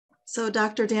So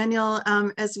Dr. Daniel,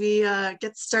 as we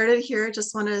get started here,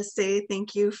 just want to say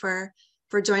thank you for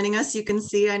joining us. You can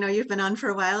see, I know you've been on for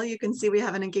a while, you can see we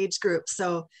have an engaged group.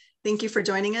 So thank you for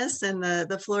joining us, and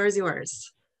the floor is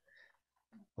yours.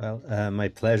 Well, my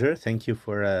pleasure. Thank you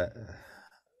for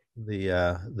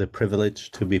the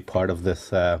privilege to be part of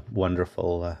this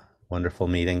wonderful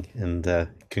meeting, and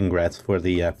congrats for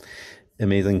the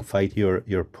amazing fight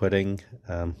you're putting.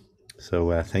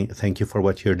 So thank you for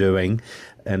what you're doing,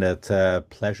 and it's a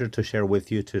pleasure to share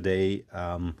with you today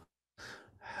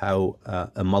how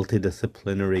a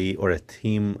multidisciplinary or a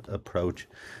team approach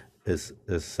is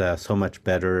so much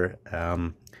better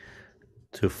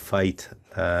to fight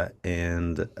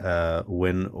and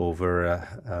win over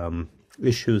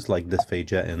issues like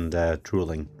dysphagia and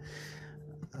drooling.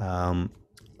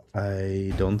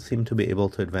 I don't seem to be able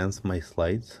to advance my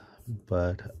slides,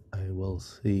 but I will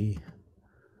see.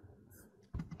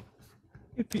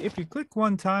 If you click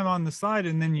one time on the slide,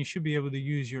 and then you should be able to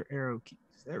use your arrow keys.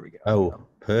 There we go. Oh,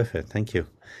 perfect. Thank you.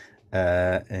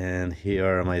 And here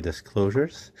are my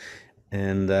disclosures.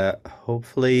 And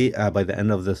hopefully by the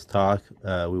end of this talk,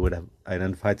 we would have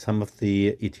identified some of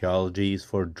the etiologies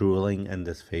for drooling and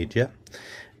dysphagia,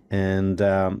 and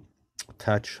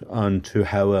touch on to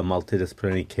how a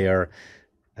multidisciplinary care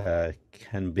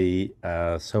can be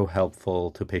so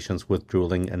helpful to patients with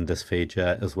drooling and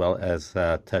dysphagia, as well as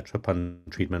touch upon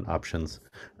treatment options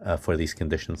for these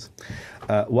conditions.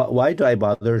 Why do I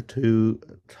bother to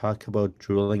talk about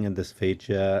drooling and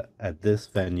dysphagia at this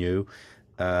venue?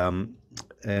 And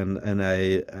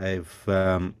I've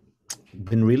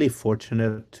been really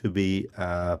fortunate to be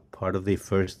part of the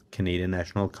first Canadian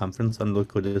National Conference on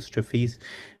Leukodystrophies,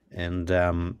 and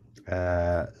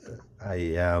I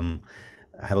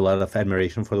have a lot of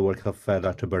admiration for the work of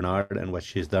Dr. Bernard and what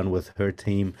she's done with her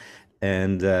team.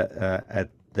 And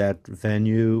at that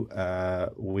venue,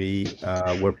 we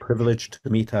were privileged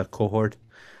to meet a cohort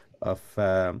of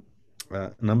a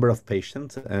number of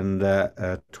patients, and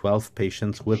 12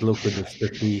 patients with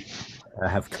leukodystrophy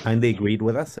have kindly agreed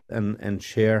with us and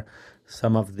share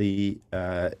some of the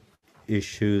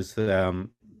issues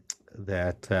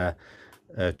that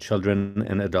children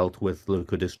and adults with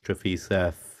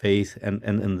leukodystrophies face. And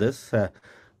in this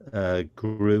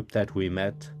group that we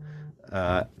met,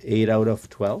 8 out of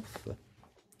 12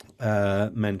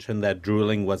 mentioned that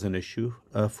drooling was an issue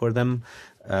for them.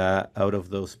 Out of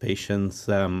those patients,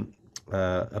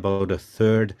 about a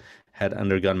third had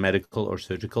undergone medical or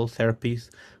surgical therapies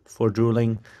for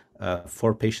drooling.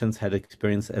 4 patients had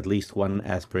experienced at least one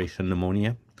aspiration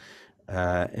pneumonia.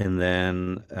 And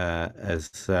then, as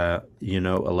you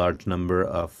know, a large number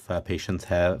of patients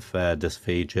have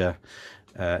dysphagia,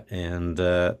 and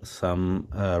some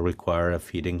require a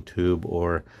feeding tube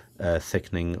or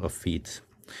thickening of feet.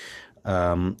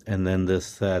 And then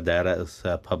this data is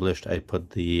published. I put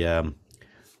the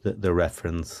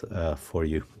reference for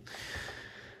you.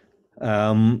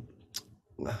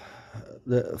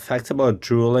 The facts about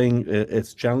drooling: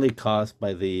 it's generally caused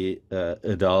by the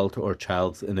adult or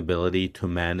child's inability to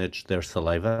manage their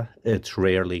saliva. It's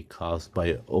rarely caused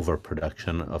by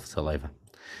overproduction of saliva.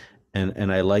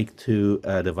 And I like to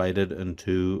divide it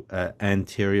into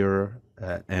anterior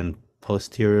and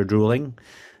posterior drooling.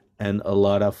 And a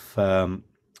lot of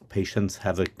patients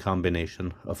have a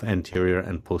combination of anterior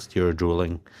and posterior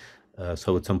drooling.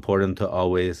 So it's important to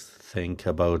always think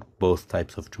about both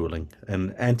types of drooling.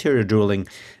 And anterior drooling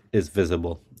is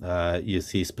visible. You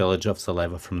see spillage of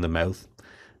saliva from the mouth,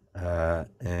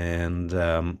 and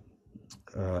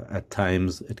at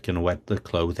times it can wet the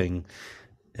clothing.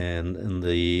 And in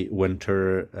the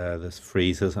winter, this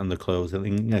freezes on the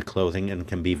clothing and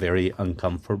can be very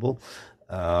uncomfortable.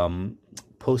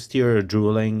 Posterior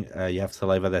drooling, you have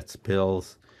saliva that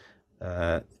spills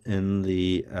in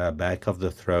the back of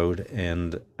the throat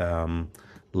and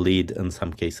lead in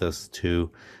some cases to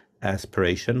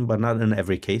aspiration, but not in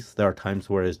every case. There are times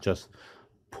where it's just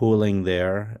pooling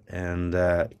there and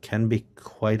can be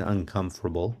quite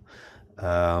uncomfortable.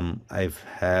 I've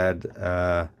had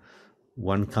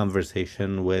one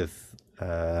conversation with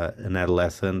an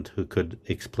adolescent who could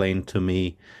explain to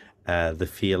me the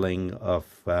feeling of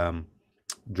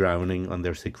drowning on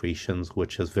their secretions,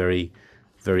 which is very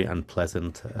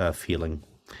unpleasant feeling.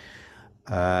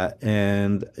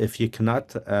 And if you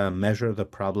cannot measure the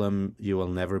problem, you will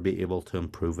never be able to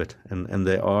improve it. And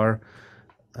there are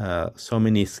so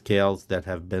many scales that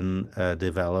have been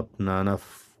developed, none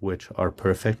of which are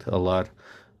perfect. A lot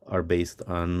are based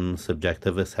on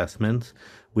subjective assessments.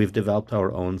 We've developed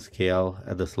our own scale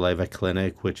at the Saliva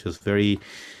Clinic, which is very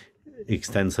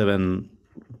extensive and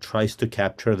tries to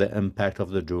capture the impact of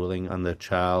the drooling on the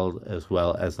child as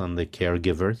well as on the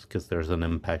caregivers, because there's an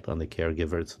impact on the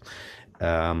caregivers.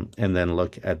 And then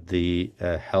look at the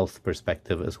health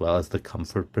perspective as well as the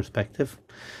comfort perspective.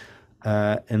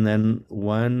 And then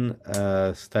one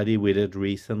study we did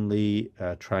recently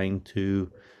trying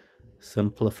to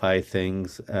simplify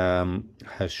things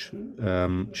has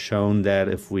shown that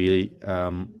if we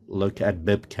look at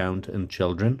bib count in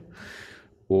children,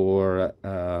 or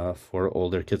for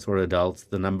older kids or adults,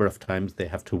 the number of times they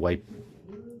have to wipe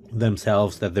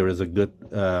themselves, that there is a good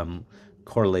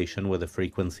correlation with the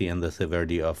frequency and the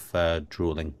severity of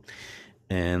drooling.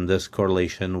 And this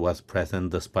correlation was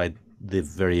present despite the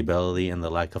variability and the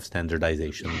lack of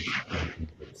standardization.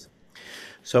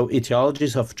 So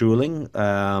etiologies of drooling: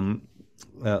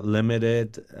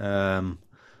 limited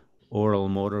oral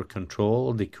motor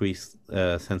control, decreased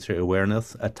sensory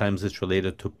awareness. At times it's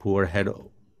related to poor head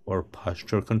or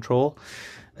posture control,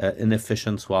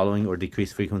 inefficient swallowing or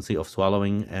decreased frequency of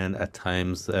swallowing, and at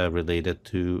times related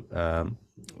to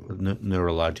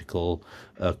neurological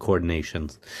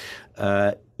coordinations.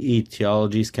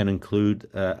 Etiologies can include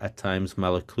at times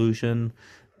malocclusion,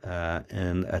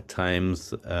 and at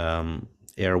times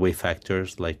airway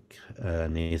factors like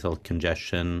nasal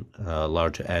congestion,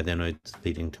 large adenoids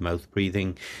leading to mouth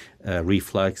breathing,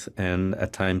 reflux, and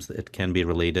at times it can be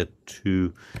related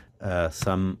to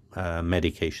some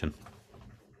medication.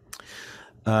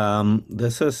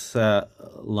 This is a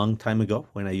long time ago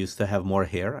when I used to have more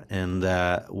hair, and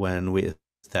when we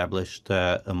established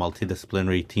a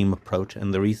multidisciplinary team approach.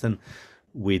 And the reason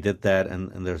we did that,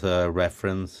 and there's a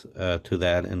reference to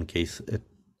that in case it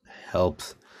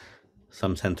helps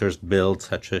some centers build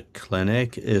such a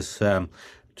clinic, is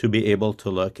to be able to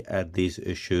look at these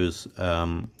issues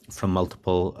from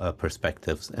multiple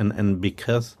perspectives. And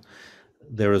because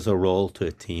there is a role to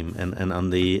a team, and on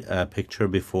the picture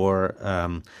before,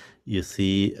 you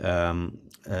see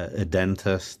a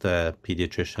dentist, a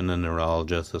pediatrician, a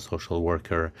neurologist, a social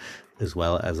worker, as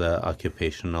well as an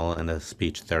occupational and a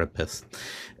speech therapist.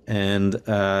 And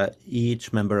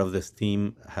each member of this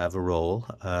team have a role.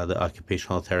 The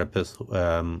occupational therapist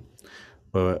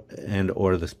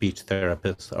or the speech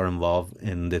therapists are involved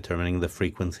in determining the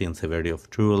frequency and severity of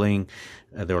drooling.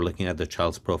 They're looking at the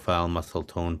child's profile, muscle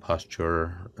tone,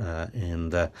 posture,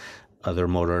 and other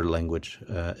motor language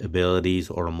abilities,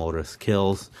 oral motor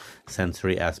skills,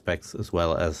 sensory aspects, as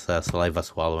well as saliva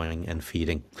swallowing and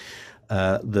feeding.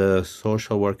 The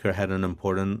social worker had an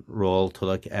important role to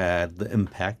look at the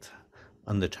impact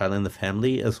on the child and the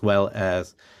family, as well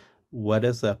as what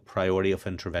is a priority of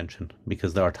intervention,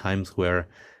 because there are times where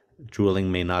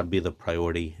drooling may not be the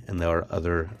priority and there are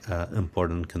other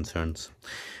important concerns.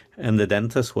 And the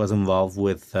dentist was involved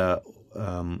with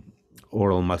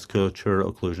oral musculature,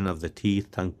 occlusion of the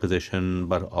teeth, tongue position,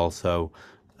 but also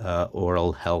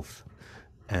oral health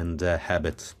and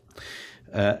habits.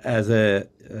 As a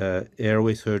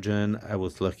airway surgeon, I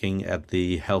was looking at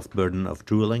the health burden of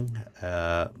drooling,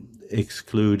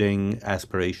 excluding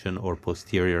aspiration or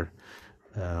posterior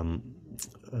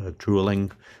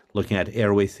drooling, looking at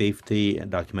airway safety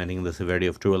and documenting the severity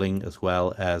of drooling, as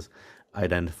well as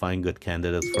identifying good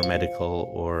candidates for medical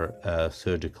or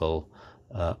surgical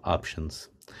options.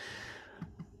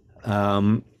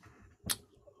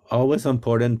 Always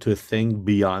important to think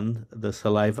beyond the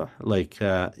saliva. Like,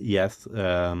 yes,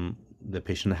 the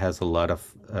patient has a lot of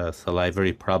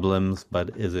salivary problems, but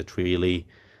is it really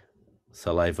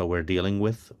saliva we're dealing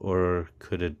with? Or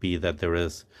could it be that there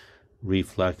is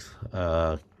reflux,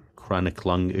 chronic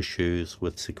lung issues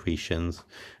with secretions,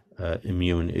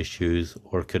 immune issues,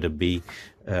 or could it be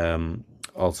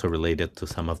also related to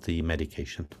some of the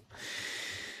medication?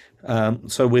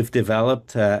 So we've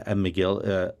developed at McGill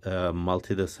a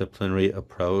multidisciplinary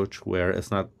approach where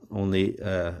it's not only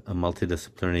a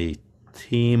multidisciplinary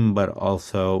team, but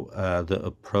also the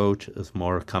approach is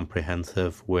more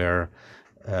comprehensive, where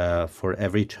for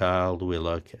every child we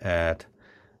look at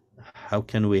how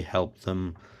can we help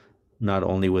them not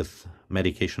only with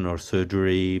medication or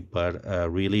surgery, but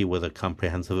really with a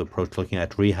comprehensive approach, looking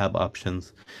at rehab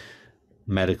options,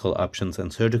 medical options,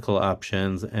 and surgical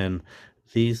options. And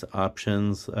these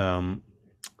options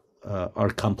are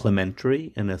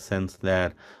complementary in a sense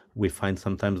that we find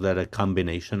sometimes that a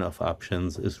combination of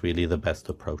options is really the best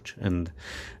approach. And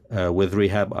with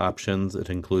rehab options, it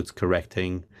includes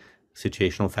correcting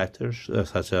situational factors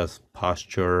such as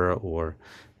posture or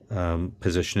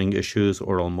positioning issues,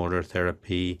 oral motor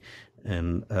therapy,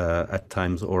 and at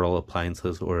times oral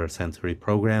appliances or sensory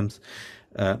programs.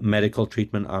 Medical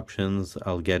treatment options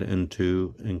I'll get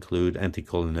into include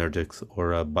anticholinergics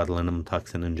or botulinum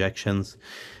toxin injections.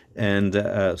 And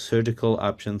surgical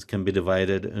options can be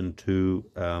divided into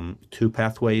two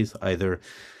pathways, either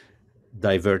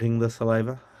diverting the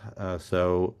saliva,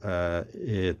 so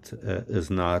it is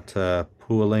not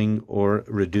pooling, or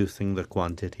reducing the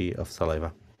quantity of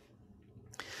saliva.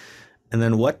 And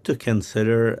then what to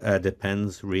consider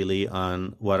depends really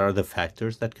on what are the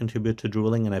factors that contribute to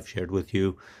drooling. And I've shared with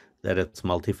you that it's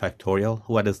multifactorial.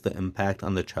 What is the impact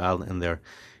on the child and their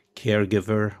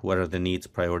caregiver? What are the needs,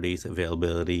 priorities,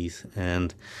 availabilities,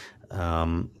 and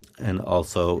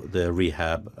also the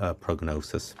rehab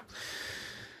prognosis.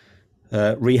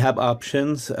 Rehab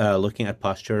options, looking at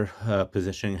posture,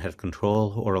 positioning, head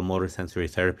control, oral motor sensory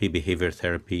therapy, behavior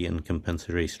therapy, and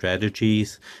compensatory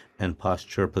strategies. And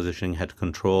posture, positioning, head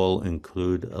control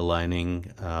include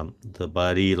aligning the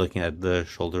body, looking at the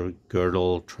shoulder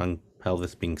girdle, trunk,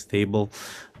 pelvis being stable,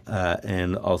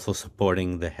 and also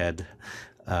supporting the head.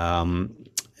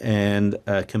 And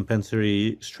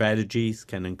compensatory strategies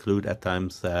can include at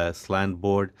times slant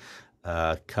board,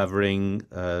 covering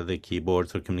the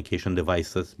keyboards or communication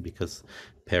devices, because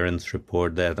parents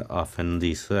report that often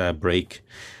these break,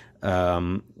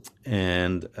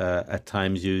 and at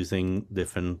times using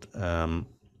different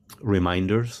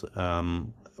reminders,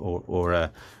 or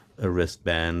a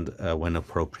wristband when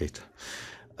appropriate.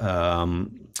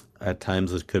 At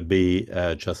times it could be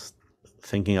just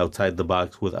thinking outside the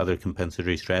box with other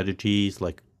compensatory strategies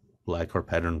like black or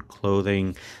patterned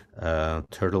clothing,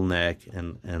 turtleneck,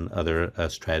 and other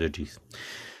strategies.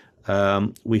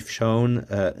 We've shown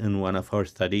in one of our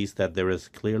studies that there is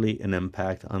clearly an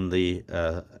impact on the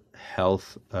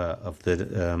health of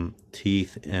the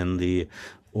teeth and the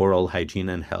oral hygiene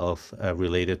and health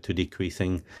related to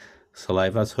decreasing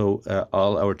saliva. So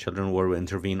all our children were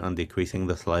intervened on decreasing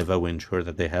the saliva. We ensure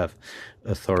that they have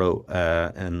a thorough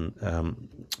and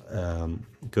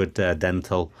good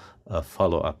dental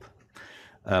follow-up.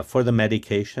 For the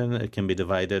medication, it can be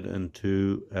divided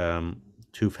into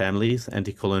two families: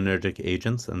 anticholinergic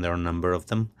agents, and there are a number of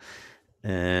them,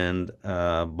 and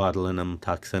botulinum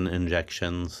toxin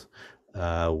injections,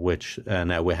 which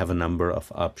now we have a number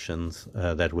of options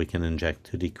that we can inject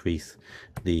to decrease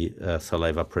the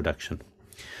saliva production.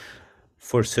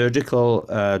 For surgical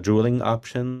drooling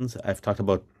options, I've talked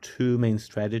about two main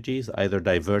strategies: either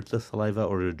divert the saliva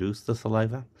or reduce the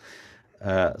saliva.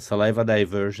 Saliva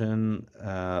diversion,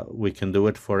 we can do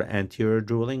it for anterior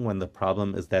drooling when the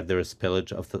problem is that there is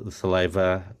spillage of the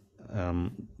saliva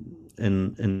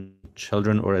in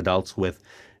children or adults with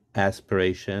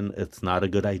aspiration. It's not a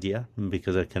good idea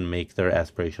because it can make their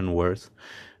aspiration worse.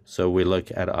 So we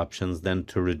look at options then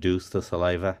to reduce the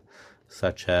saliva,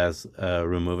 such as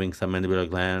removing submandibular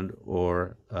gland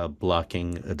or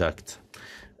blocking a duct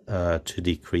to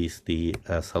decrease the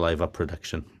saliva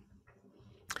production.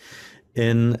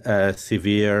 In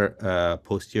severe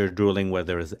posterior drooling, where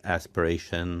there is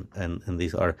aspiration, and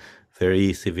these are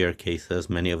very severe cases,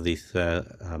 many of these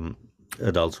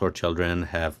adults or children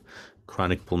have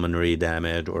chronic pulmonary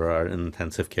damage or are in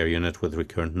intensive care unit with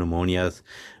recurrent pneumonias,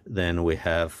 then we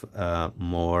have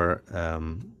more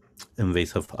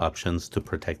invasive options to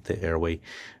protect the airway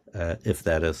if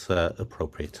that is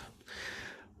appropriate.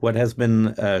 What has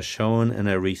been shown in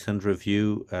a recent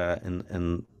review,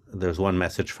 and there's one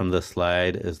message from this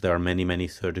slide, is there are many, many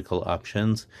surgical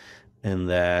options, and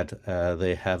that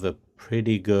they have a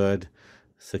pretty good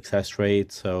success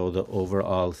rate. So the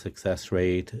overall success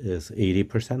rate is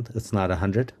 80%. It's not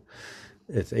 100.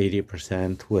 It's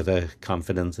 80% with a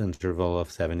confidence interval of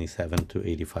 77 to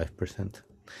 85%.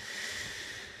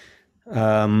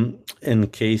 In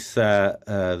case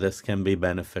this can be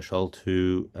beneficial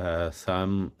to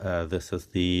some, this is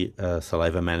the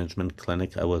saliva management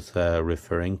clinic I was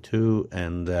referring to,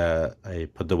 and I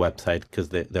put the website because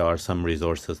there are some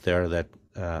resources there that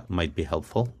might be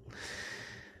helpful.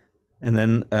 And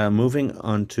then moving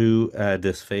on to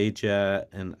dysphagia,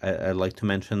 and I'd like to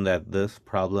mention that this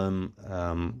problem,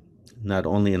 not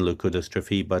only in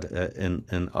leukodystrophy, but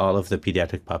in all of the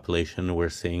pediatric population, we're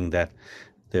seeing that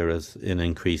there is an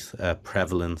increased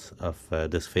prevalence of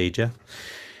dysphagia.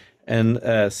 And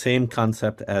same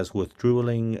concept as with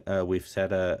drooling, we've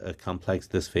set a complex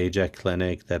dysphagia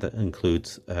clinic that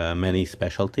includes many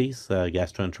specialties: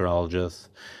 gastroenterologists,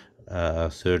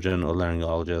 surgeon,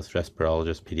 otolaryngologist,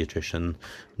 respirologist, pediatrician,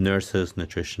 nurses,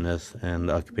 nutritionists, and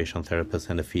occupational therapists,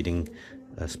 and a feeding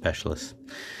specialist.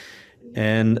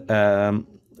 And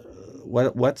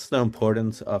what's the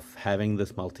importance of having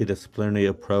this multidisciplinary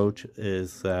approach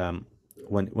is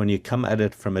when you come at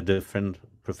it from a different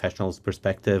professional's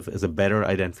perspective is a better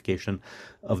identification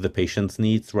of the patient's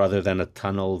needs rather than a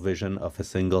tunnel vision of a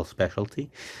single specialty.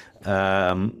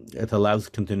 It allows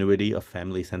continuity of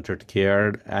family-centered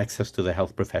care, access to the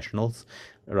health professionals,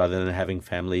 rather than having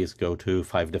families go to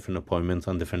 5 different appointments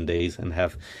on different days and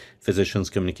have physicians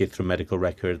communicate through medical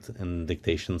records and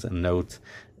dictations and notes.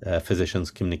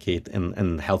 Physicians communicate,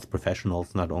 and health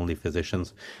professionals, not only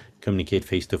physicians, communicate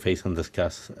face-to-face and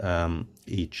discuss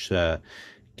each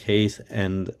case.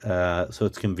 And so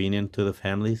it's convenient to the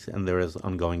families, and there is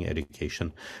ongoing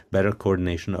education, better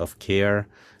coordination of care,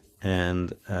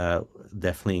 and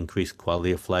definitely increase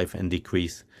quality of life and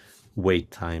decrease wait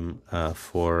time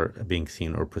for being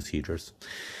seen or procedures.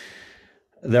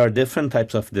 There are different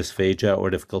types of dysphagia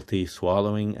or difficulty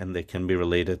swallowing, and they can be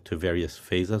related to various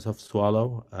phases of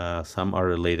swallow. Some are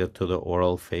related to the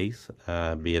oral phase,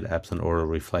 be it absent oral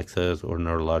reflexes or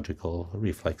neurological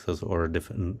reflexes or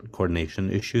different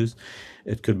coordination issues.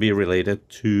 It could be related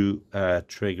to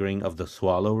triggering of the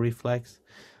swallow reflex,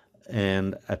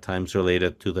 and at times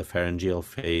related to the pharyngeal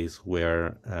phase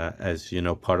where, as you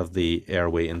know, part of the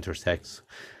airway intersects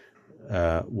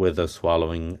with a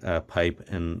swallowing pipe,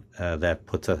 and that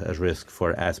puts us at risk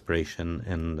for aspiration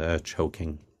and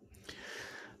choking.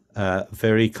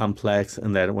 Very complex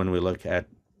in that when we look at,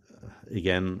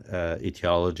 again,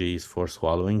 etiologies for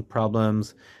swallowing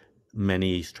problems,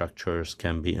 many structures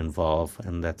can be involved,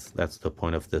 and that's the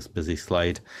point of this busy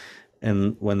slide.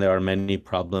 And when there are many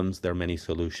problems, there are many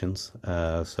solutions.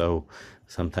 So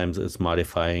sometimes it's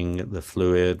modifying the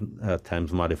fluid, at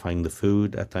times modifying the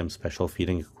food, at times special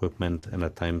feeding equipment, and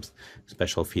at times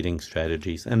special feeding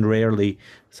strategies. And rarely,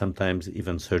 sometimes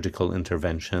even surgical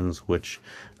interventions, which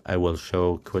I will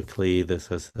show quickly.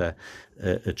 This is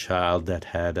a child that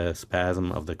had a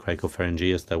spasm of the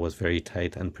cricopharyngeus that was very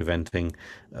tight and preventing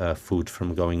food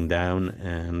from going down.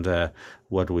 And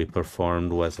what we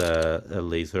performed was a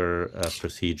laser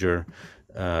procedure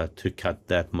to cut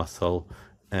that muscle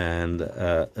and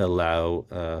allow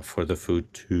for the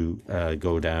food to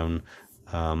go down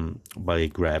by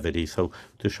gravity. So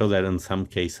to show that in some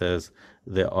cases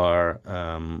there are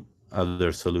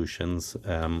other solutions,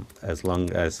 as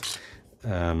long as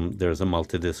there's a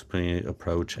multidisciplinary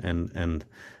approach and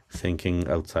thinking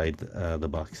outside the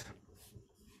box.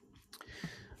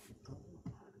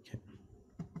 Okay.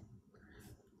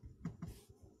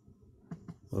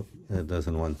 Oh, it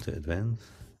doesn't want to advance.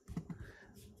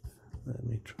 Let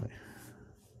me try.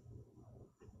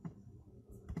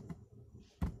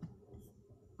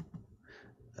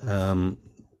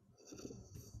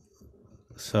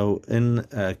 So in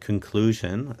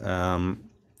conclusion,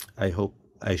 I hope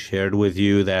I shared with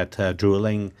you that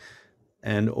drooling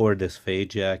and or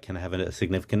dysphagia can have a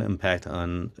significant impact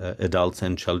on adults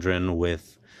and children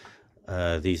with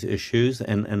these issues,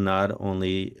 and not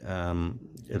only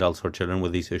adults or children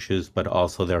with these issues, but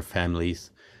also their families'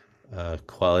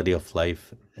 quality of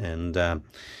life. And a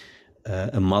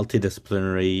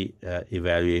multidisciplinary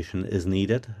evaluation is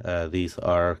needed. These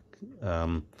are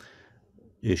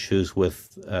issues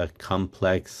with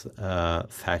complex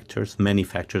factors, many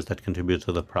factors that contribute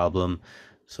to the problem.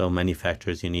 So many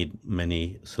factors, you need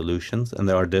many solutions, and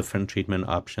there are different treatment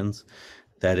options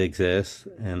that exist.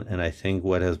 And I think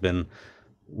what has been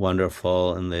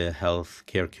wonderful in the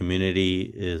healthcare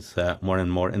community is more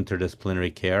and more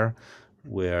interdisciplinary care,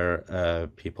 where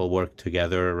people work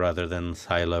together rather than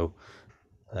silo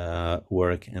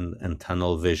work and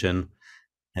tunnel vision.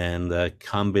 And a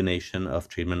combination of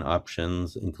treatment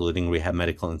options, including rehab,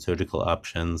 medical, and surgical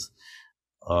options,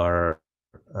 are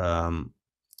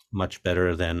much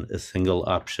better than a single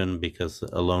option, because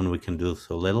alone we can do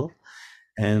so little.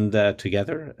 And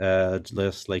together,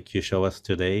 just like you show us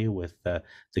today with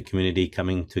the community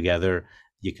coming together,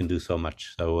 you can do so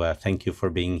much. So thank you for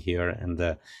being here, and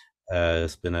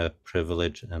it's been a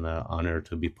privilege and an honor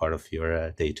to be part of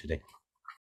your day today.